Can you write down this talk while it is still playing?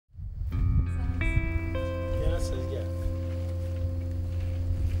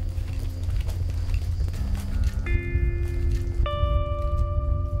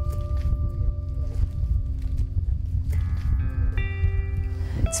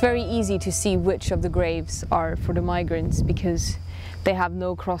very easy to see which of the graves are for the migrants because they have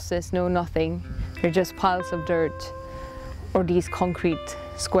no crosses, no nothing. They're just piles of dirt or these concrete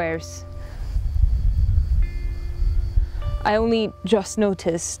squares. I only just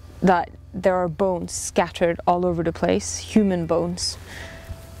noticed that there are bones scattered all over the place, human bones.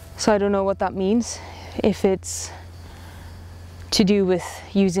 So I don't know what that means, if it's to do with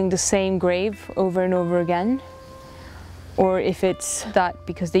using the same grave over and over again, or if it's that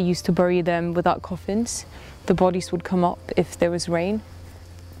because they used to bury them without coffins, the bodies would come up if there was rain.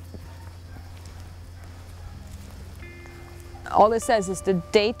 All it says is the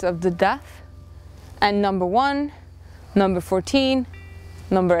date of the death and number 1, number 14,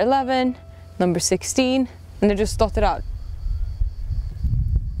 number 11, number 16, and they're just dotted out.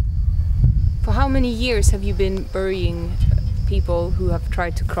 For how many years have you been burying people who have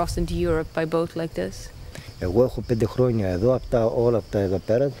tried to cross into Europe by boat like this? Εγώ έχω 5 χρόνια εδώ, όλα αυτά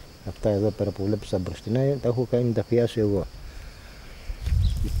εδώ πέρα που βλέπεις τα μπροστινά, τα έχω κάνει, τα πιάσει εγώ.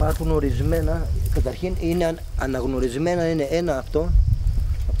 Υπάρχουν ορισμένα, καταρχήν είναι αναγνωρισμένα, είναι ένα αυτό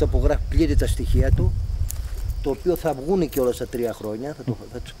που γράφει πλήρη τα στοιχεία του, το οποίο θα βγουν και όλα στα 3 χρόνια,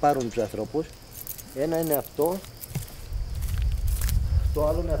 θα τους πάρουν τους ανθρώπους. Ένα είναι αυτό, το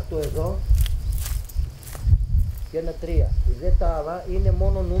άλλο είναι αυτό εδώ και ένα 3. Τα άλλα είναι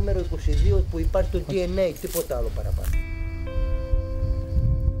μόνο νούμερο 22 που υπάρχει το DNA, τίποτα άλλο παραπάνω.